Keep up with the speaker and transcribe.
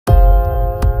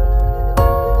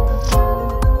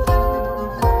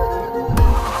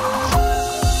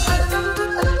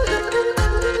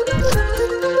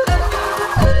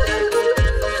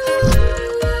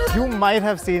might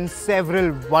have seen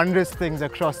several wondrous things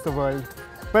across the world,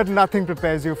 but nothing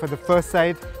prepares you for the first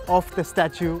sight of the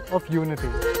Statue of Unity.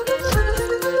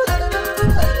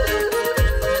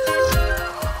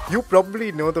 You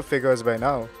probably know the figures by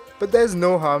now, but there's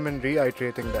no harm in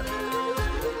reiterating them.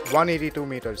 182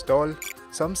 meters tall,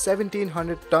 some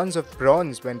 1700 tons of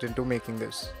bronze went into making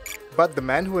this. But the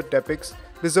man who it depicts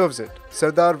deserves it.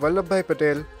 Sardar Vallabhai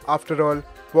Patel, after all,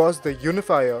 was the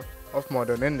unifier of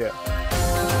modern India.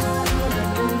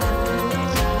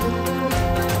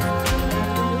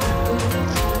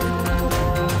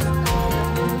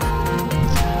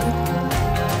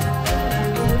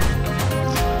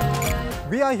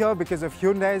 We are here because of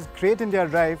Hyundai's Great India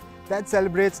Drive that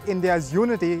celebrates India's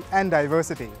unity and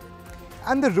diversity.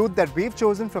 And the route that we've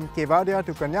chosen from Kevadia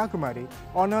to Kanyakumari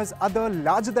honors other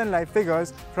larger-than-life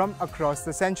figures from across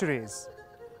the centuries.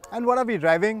 And what are we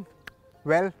driving?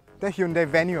 Well, the Hyundai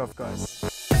Venue, of course.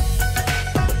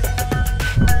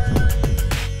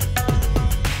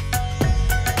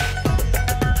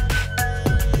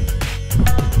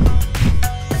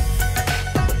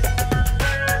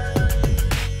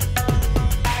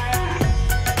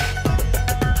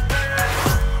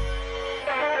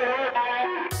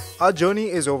 Our journey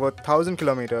is over 1000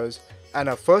 kilometers and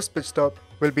our first pit stop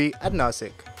will be at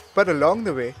Nasik. But along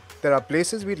the way, there are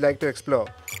places we'd like to explore.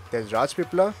 There's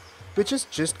Rajpipla, which is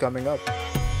just coming up.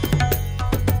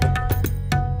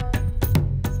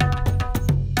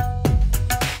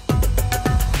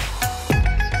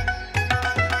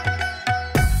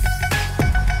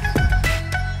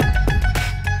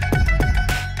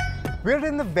 We're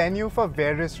in the venue for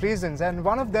various reasons, and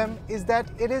one of them is that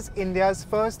it is India's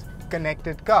first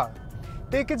connected car.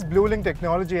 Take its BlueLink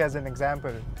technology as an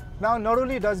example. Now, not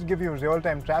only does it give you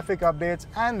real-time traffic updates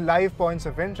and live points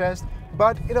of interest,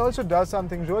 but it also does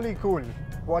something really cool.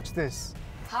 Watch this.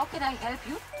 How can I help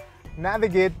you?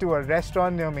 Navigate to a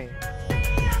restaurant near me.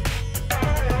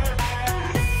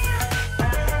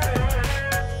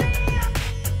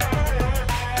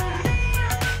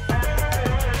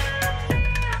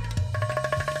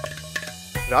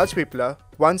 Rajpipla,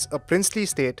 once a princely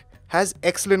state, has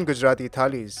excellent Gujarati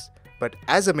thalis, but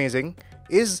as amazing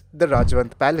is the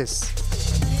Rajwant Palace.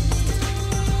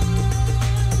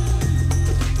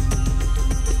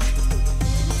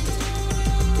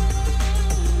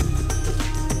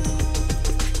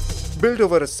 Built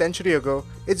over a century ago,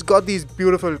 it's got these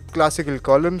beautiful classical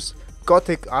columns,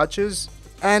 Gothic arches,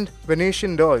 and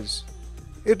Venetian doors.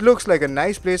 It looks like a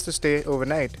nice place to stay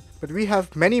overnight, but we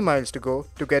have many miles to go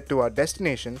to get to our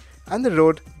destination, and the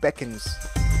road beckons.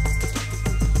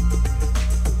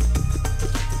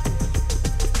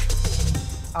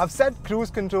 I've set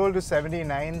cruise control to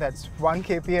 79, that's 1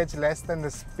 kph less than the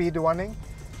speed warning.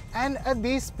 And at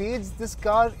these speeds, this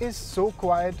car is so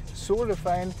quiet, so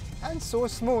refined, and so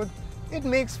smooth, it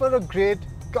makes for a great,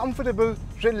 comfortable,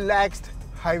 relaxed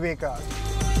highway car.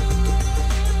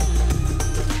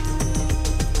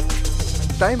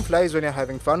 Time flies when you're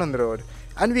having fun on the road,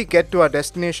 and we get to our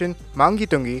destination, Mangi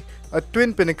Tungi, a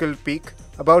twin pinnacle peak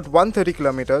about 130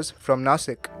 kilometers from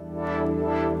Nasik.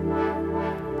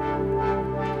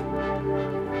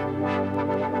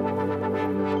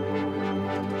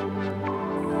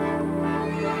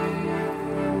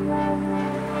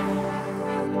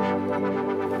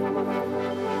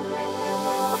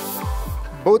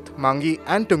 Both Mangi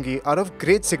and Tungi are of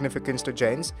great significance to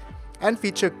Jains and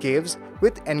feature caves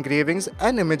with engravings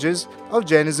and images of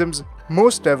Jainism's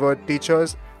most revered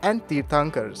teachers and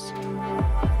Tirthankars.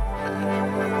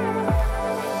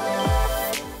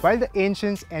 While the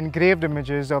ancients engraved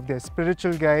images of their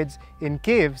spiritual guides in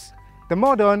caves, the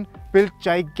modern built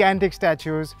gigantic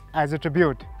statues as a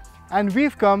tribute. And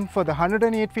we've come for the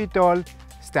 108 feet tall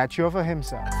Statue of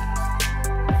Ahimsa.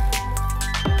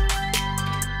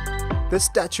 The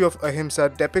Statue of Ahimsa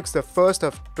depicts the first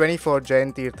of 24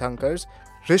 Jain Tirthankars,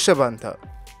 Rishabhantha.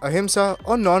 Ahimsa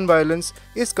or non-violence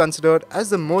is considered as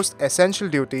the most essential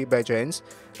duty by Jains,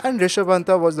 and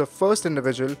Rishabhantha was the first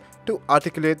individual to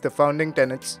articulate the founding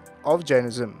tenets of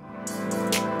Jainism.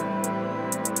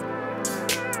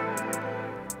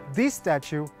 This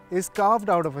statue is carved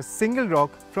out of a single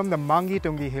rock from the Mangi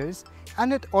Tungi hills,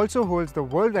 and it also holds the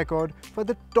world record for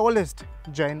the tallest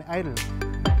Jain idol.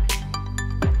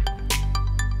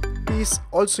 Peace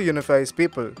also unifies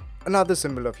people, another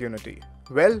symbol of unity.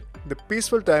 Well, the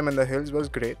peaceful time in the hills was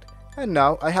great, and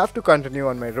now I have to continue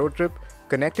on my road trip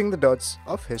connecting the dots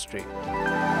of history.